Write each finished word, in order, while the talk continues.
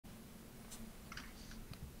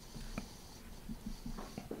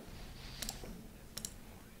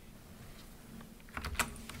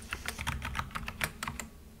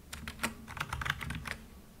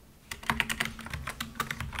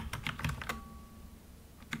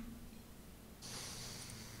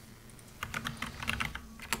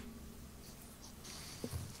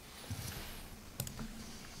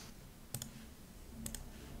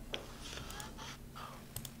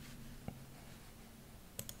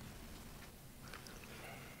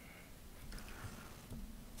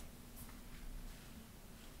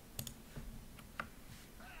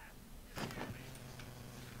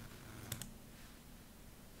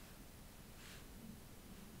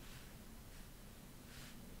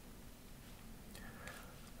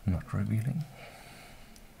Not revealing.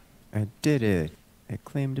 I did it. I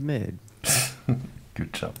claimed mid.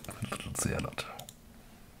 Good job, little zealot.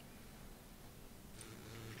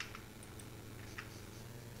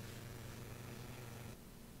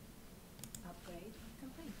 Upgrade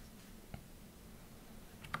complete.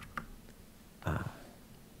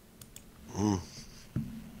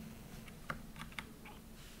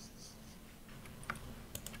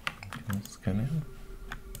 Scanning.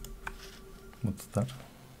 What's that?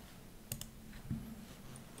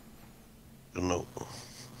 Don't know.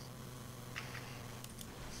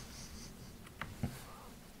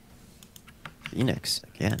 Phoenix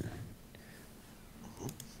again.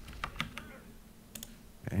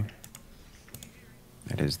 Okay.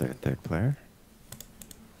 That is their third player.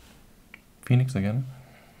 Phoenix again?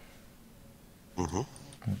 Mm-hmm.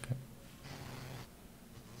 Okay.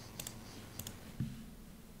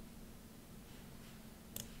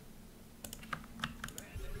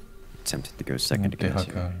 Tempted to go second against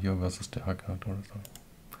you. Dehaka, you versus Dehaka.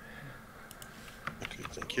 Okay,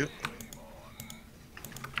 thank you.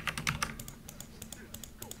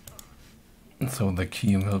 So the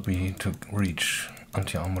key will be to reach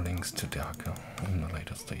anti-armor links to Dehaka in the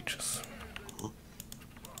later stages.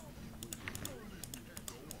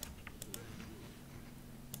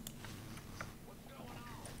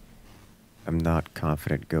 I'm not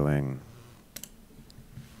confident going.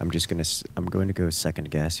 I'm going to go second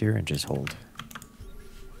gas here and just hold.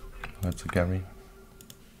 That's a Gary.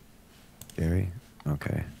 Gary?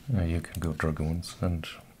 Okay. You can go Dragoons and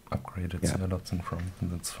upgrade it lots in front,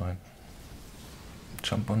 and that's fine.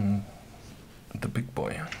 Jump on the big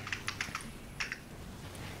boy.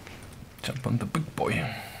 Jump on the big boy.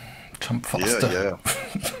 Jump faster. Yeah,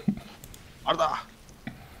 yeah. Arda!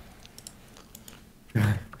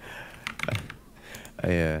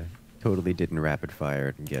 I totally didn't rapid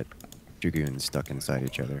fire and get Dragoons stuck inside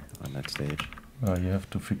each other on that stage. You have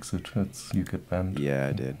to fix it. You get banned. Yeah,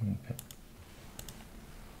 I did. Okay.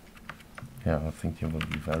 Yeah, I think you will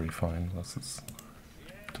be very fine versus...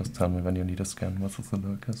 Just tell me when you need a scan versus the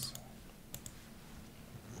lurkers.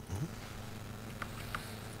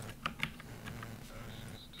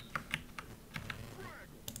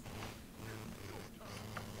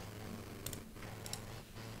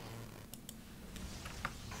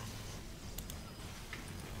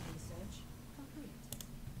 Research complete.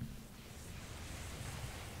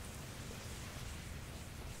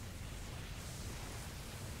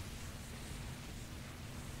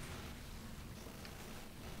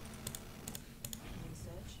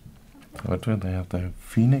 Research complete. What do they have there?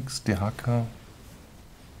 Phoenix, Dehaka,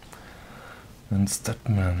 and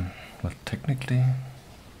Statman. Well, technically,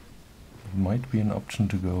 it might be an option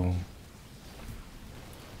to go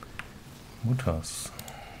Mutas.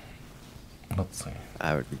 Let's see.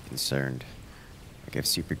 I would be concerned. Like if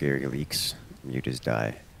Super Gary leaks, you just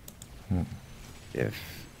die. If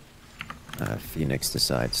Phoenix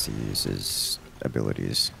decides to use his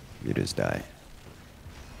abilities, you just die.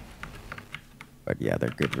 But yeah, they're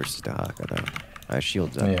good versus Dahaka though.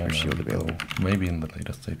 Shield's up, or shield available. Maybe in the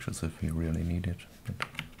later stages if you really need it. But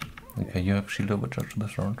okay, you have shield overcharge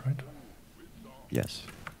this round, right? Yes.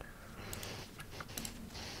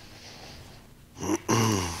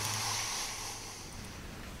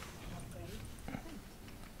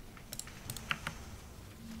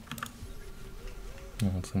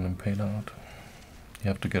 No, it's an impaler out. You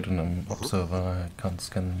have to get an observer. I can't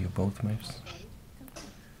scan you both maps.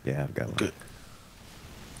 Yeah, I've got one. Good.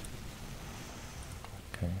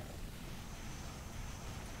 Okay.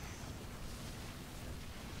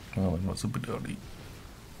 Oh, it was a bit early.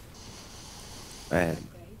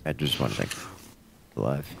 I just want to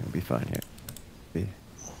alive. It'll be fine here.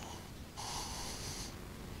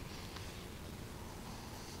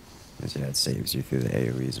 Yeah, it saves you through the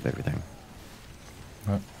AoEs of everything.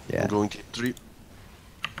 Right. Yeah. I'm going to 3.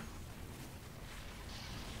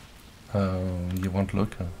 You want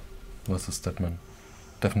Lurker versus Statman?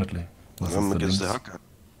 Definitely. Versus I'm against the Lynx. Haka.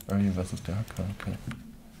 Are you versus the Haka? Okay.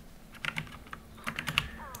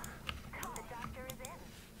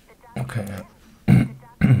 Okay. Not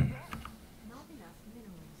enough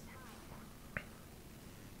minerals.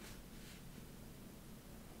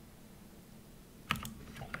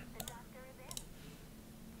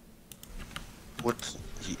 What?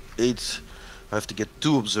 He ate. I have to get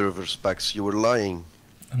 2 observers back. So you were lying.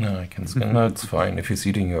 No, I can scan. No, it's fine. If he's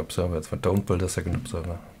eating your observer, it's fine. Don't build a second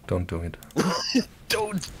observer. Don't do it.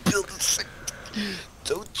 Don't build a second.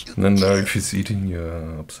 Don't you? Then if he's eating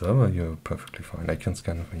your observer, you're perfectly fine. I can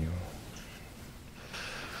scan for you.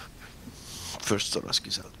 First Zarask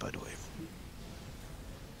is out, by the way.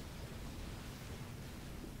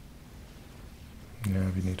 Yeah,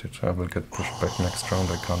 we need it. I will get pushed back next round.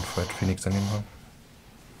 I can't fight Phoenix anymore.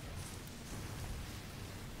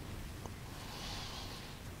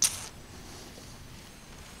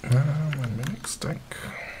 My mimic stack.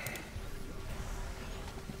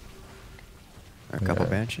 A couple Yeah.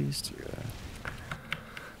 banshees to.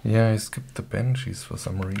 Yeah, I skipped the banshees for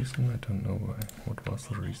some reason. I don't know why. What was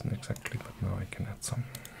the reason exactly, but now I can add some.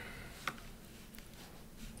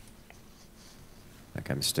 Like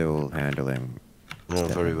I'm still handling. Yeah,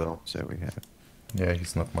 very Stefan, well. So we have. Yeah,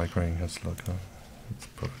 he's not migrating his slugger. It's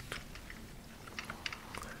perfect.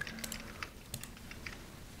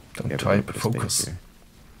 Don't we have a type, little bit of space focus.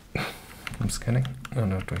 here. I'm scanning. Oh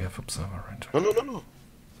no, do we have observer, right? No, no, no, no.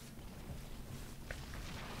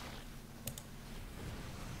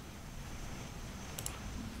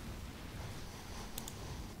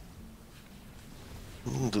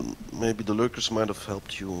 Maybe the lurkers might have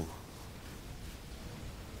helped you.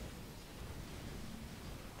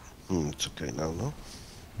 It's okay now, no?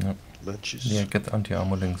 Yep. Benches. Yeah, get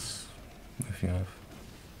anti-armor links if you have.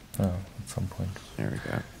 Oh, at some point. There we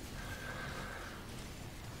go.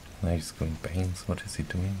 Now he's going Banes. What is he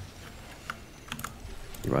doing?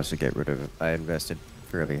 He wants to get rid of. I invested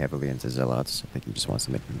fairly heavily into Zealots. I think he just wants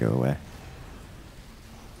to make them go away.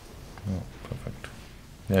 Oh, perfect.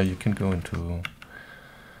 Yeah, you can go into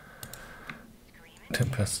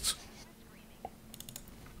Tempest.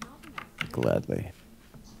 Gladly.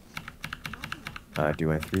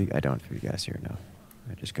 Do I three? I don't three gas here, no.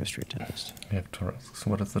 I just go straight Tempest. You have Torres.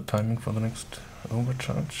 So what is the timing for the next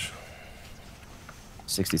overcharge?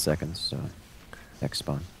 60 seconds, so next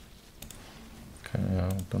spawn. Okay, I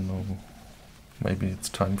don't know. Maybe it's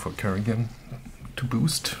time for Kerrigan to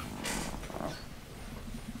boost.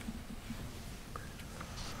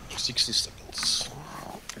 60 seconds.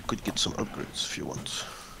 I could get some upgrades if you want.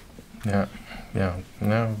 Yeah, yeah.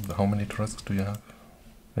 Now, how many Torres do you have?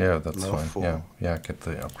 Yeah, that's Now fine. 4. Yeah, yeah. Get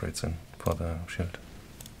the upgrades in for the shield.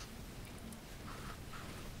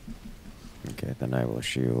 Okay, then I will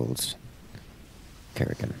shield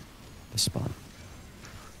Kerrigan, the spawn.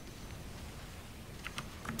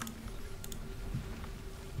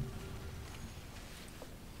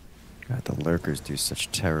 God, the lurkers do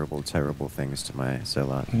such terrible, terrible things to my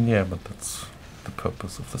Zealot. Yeah, but that's the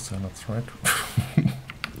purpose of the Zealots, right?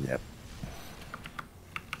 Yep.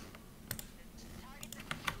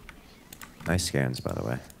 Nice scans, by the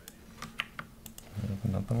way. I have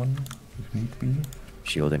another one, if need be.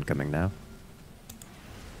 Shield incoming now.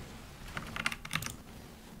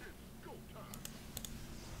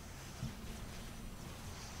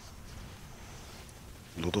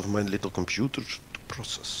 A lot of my little computer to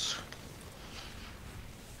process.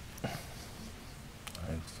 Nice.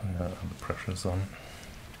 Yeah, the pressure's on.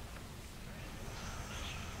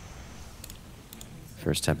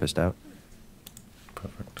 First Tempest out.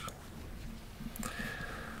 Perfect.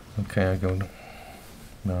 Okay, I go.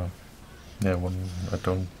 No. Yeah, I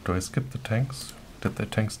don't. Do I skip the tanks? Did the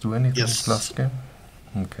tanks do anything Yes. last game?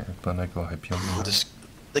 Okay, then I go Hyperion. This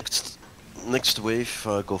next wave,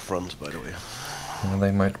 go front, by the way. Well,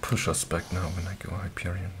 they might push us back now when I go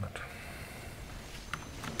Hyperion, but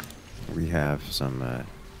We have some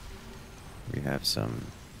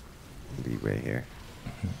leeway here.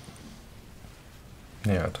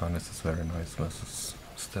 yeah, Atanis is very nice versus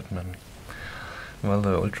Stedman. Well,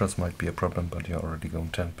 the Ultras might be a problem, but you're already going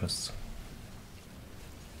Tempests.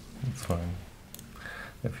 It's fine.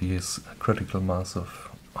 If he is a critical mass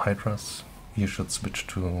of Hydras, you should switch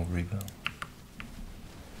to Reaver.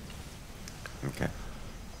 Okay.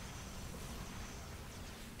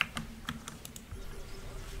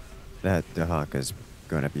 The Hawk is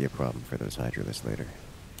going to be a problem for those Hydralists later.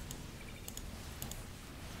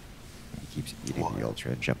 He keeps eating the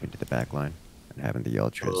Ultra, jumping to the back line, and having the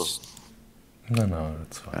Ultras No,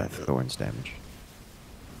 it's fine. Thorns damage.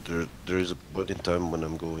 There is a point in time when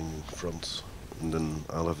I'm going front, and then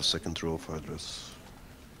I'll have a second row of Hydras.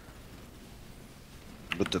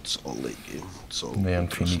 But that's all late game. So Yeah,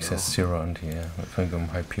 and Phoenix has 0 anti-air. If I go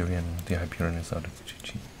Hyperion, the Hyperion is out of the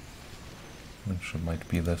GG. Which might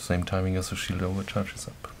be the same timing as the shield overcharge is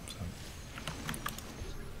up. So.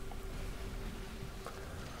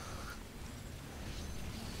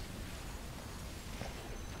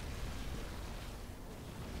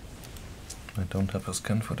 I don't have a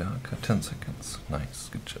scan for the Arca. 10 seconds. Nice,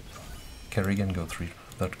 good job. Kerrigan, go 3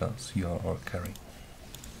 third class. You are our carry.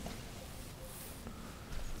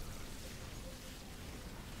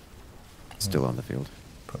 Still on the field.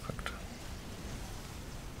 Perfect.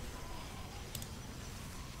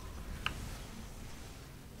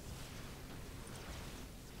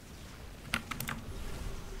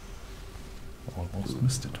 Almost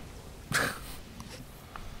missed it.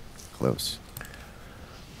 close.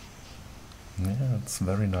 Yeah, it's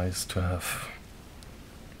very nice to have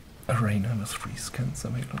Arena with 3 scans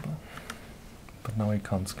available. But now I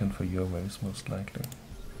can't scan for your waves, most likely.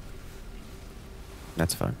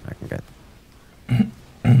 That's fine. I can get.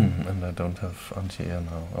 And I don't have anti-air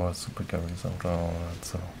now. Our super carries out. Oh,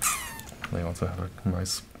 that's they also have a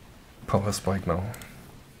nice power spike now.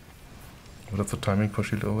 What is the timing for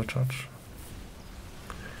shield overcharge?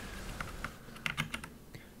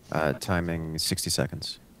 Timing 60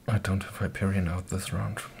 seconds. I don't have Hyperion out this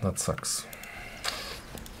round. That sucks.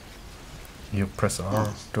 You press R,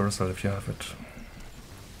 Duracell, if you have it.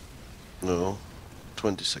 No,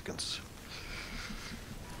 20 seconds.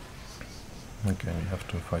 Okay, you have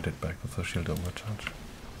to fight it back with a shield overcharge.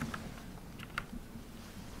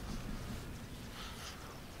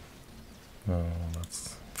 Oh,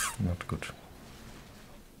 that's not good.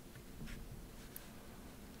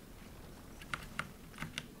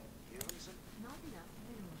 Not enough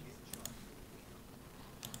minerals.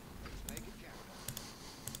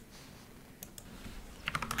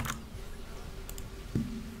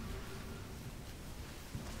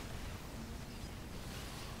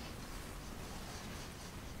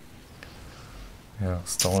 Yeah,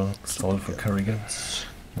 stall for Kerrigan.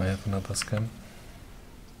 I have another scan.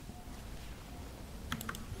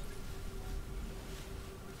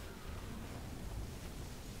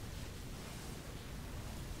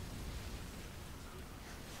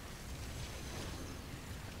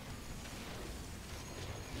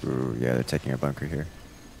 Ooh, yeah, they're taking a bunker here.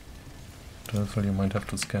 Duracell, you might have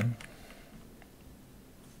to scan.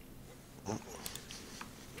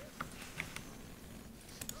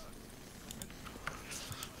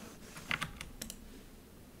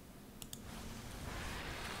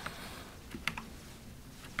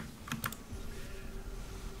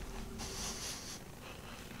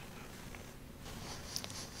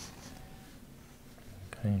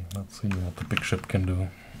 Okay, let's see what the big ship can do.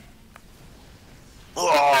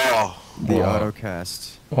 Oh! The Wow.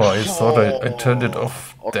 autocast. Oh, I thought I turned it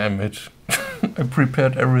off. Damn it. I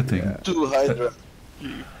prepared everything. Yeah. 2 Hydra.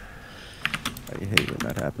 I hate when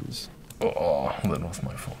that happens. Oh, that was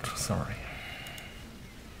my fault. Sorry.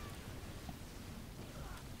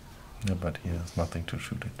 Yeah, but he has nothing to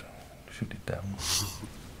shoot it down.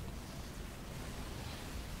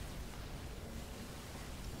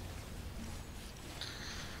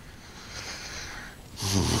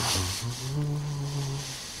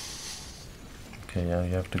 Okay, yeah,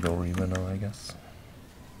 you have to go Reaver now, I guess.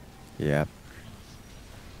 Yeah.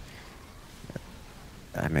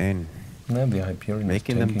 I mean, No, the Hyperion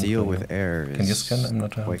making is them tanking deal for with air is Can you scan? I'm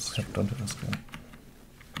not quite don't have a scan.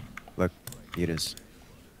 Look, it is.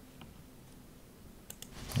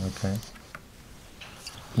 Okay.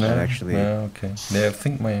 That actually- Yeah, okay. Yeah, I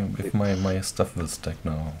think if my stuff will stack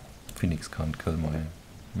now, Phoenix can't kill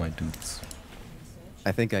my dudes.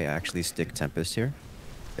 I think I actually stick Tempest here.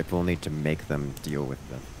 If only to make them deal with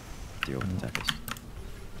Tempest.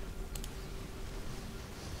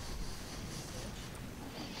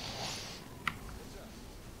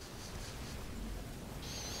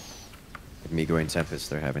 With me going Tempest,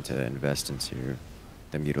 they're having to invest into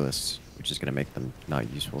the Mutalisks, which is going to make them not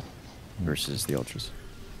useful versus the Ultras.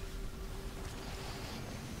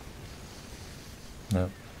 No.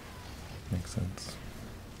 Makes sense.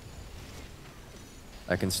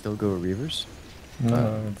 I can still go Reavers.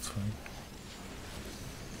 No, it's fine.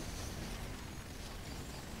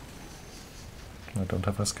 I don't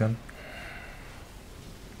have a scan.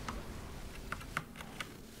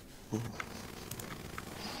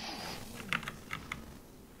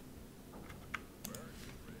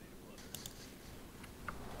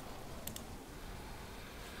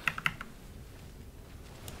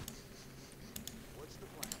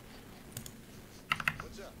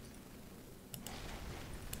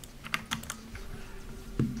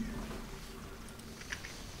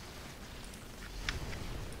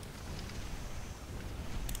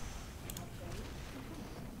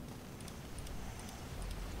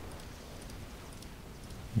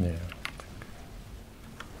 Yeah.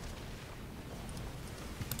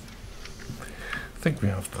 I think we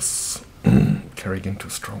have this carrying too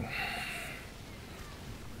strong.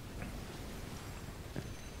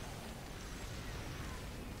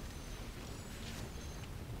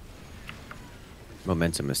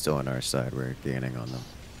 Momentum is still on our side. We're gaining on them.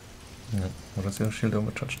 Yeah. What is your shield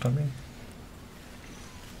overcharge timing?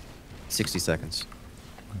 60 seconds.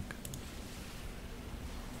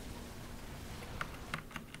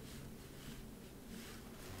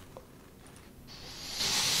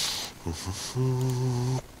 Look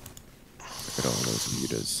at all those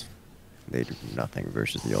mutas. They do nothing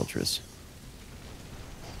versus the Ultras.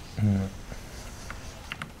 Yeah.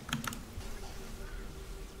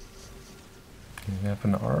 You have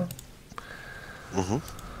an R? Mm-hmm.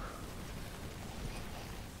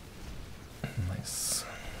 Nice.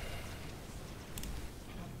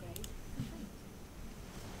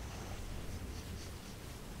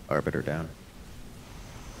 Arbiter down.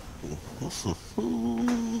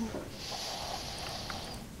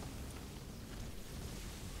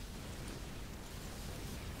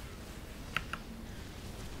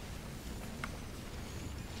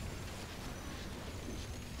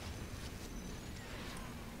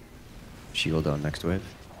 Shield on next wave.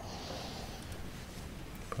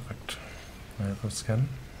 Perfect. I have a scan.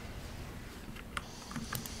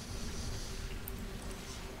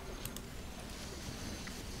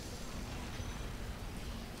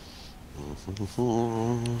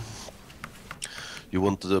 You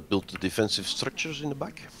want to build the defensive structures in the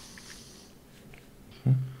back?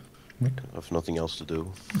 Wait. I have nothing else to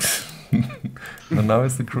do. And now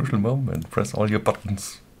is the crucial moment. Press all your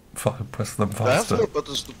buttons. Press them I have faster. no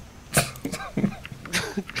buttons to...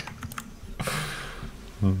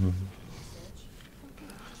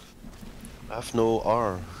 I have no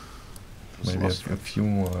R. That's Maybe lost a few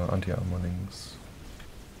more anti-armor links.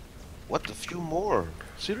 What, a few more?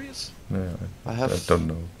 Serious? Yeah, I have... I don't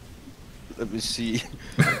know. Let me see.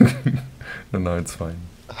 No, it's fine.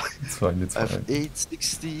 It's fine, it's I fine. have 8,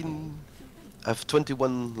 16... I have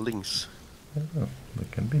 21 links. Yeah, there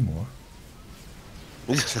can be more.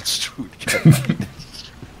 Yes, that's true. It can be. That's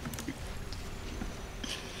true.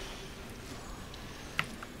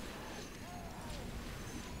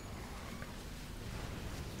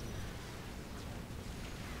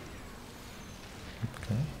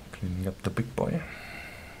 Okay, cleaning up the big boy.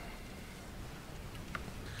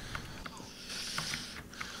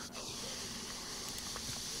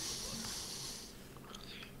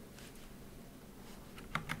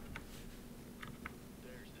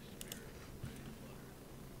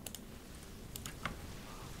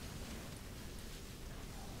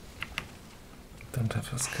 Don't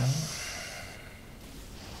have a scan.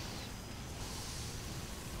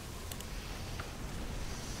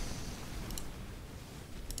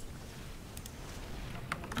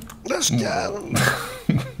 Let's scan!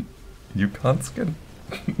 You can't scan?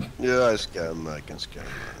 Yeah, I scan. I can scan.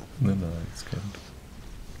 No, I scanned.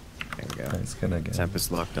 There we go. I scan again.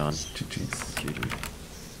 Tempest locked on. GG's. GG.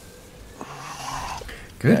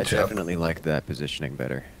 Good I job. definitely like that positioning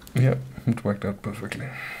better. Yeah, it worked out perfectly.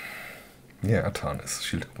 Yeah, Atanis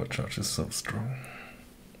shield overcharge is so strong.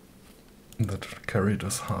 That carried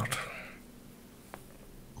us hard.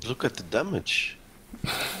 Look at the damage.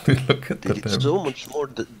 Look at They the did so much more.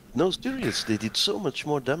 No, serious. They did so much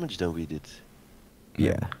more damage than we did.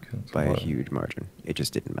 Yeah, because by a what? huge margin. It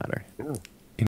just didn't matter. Yeah.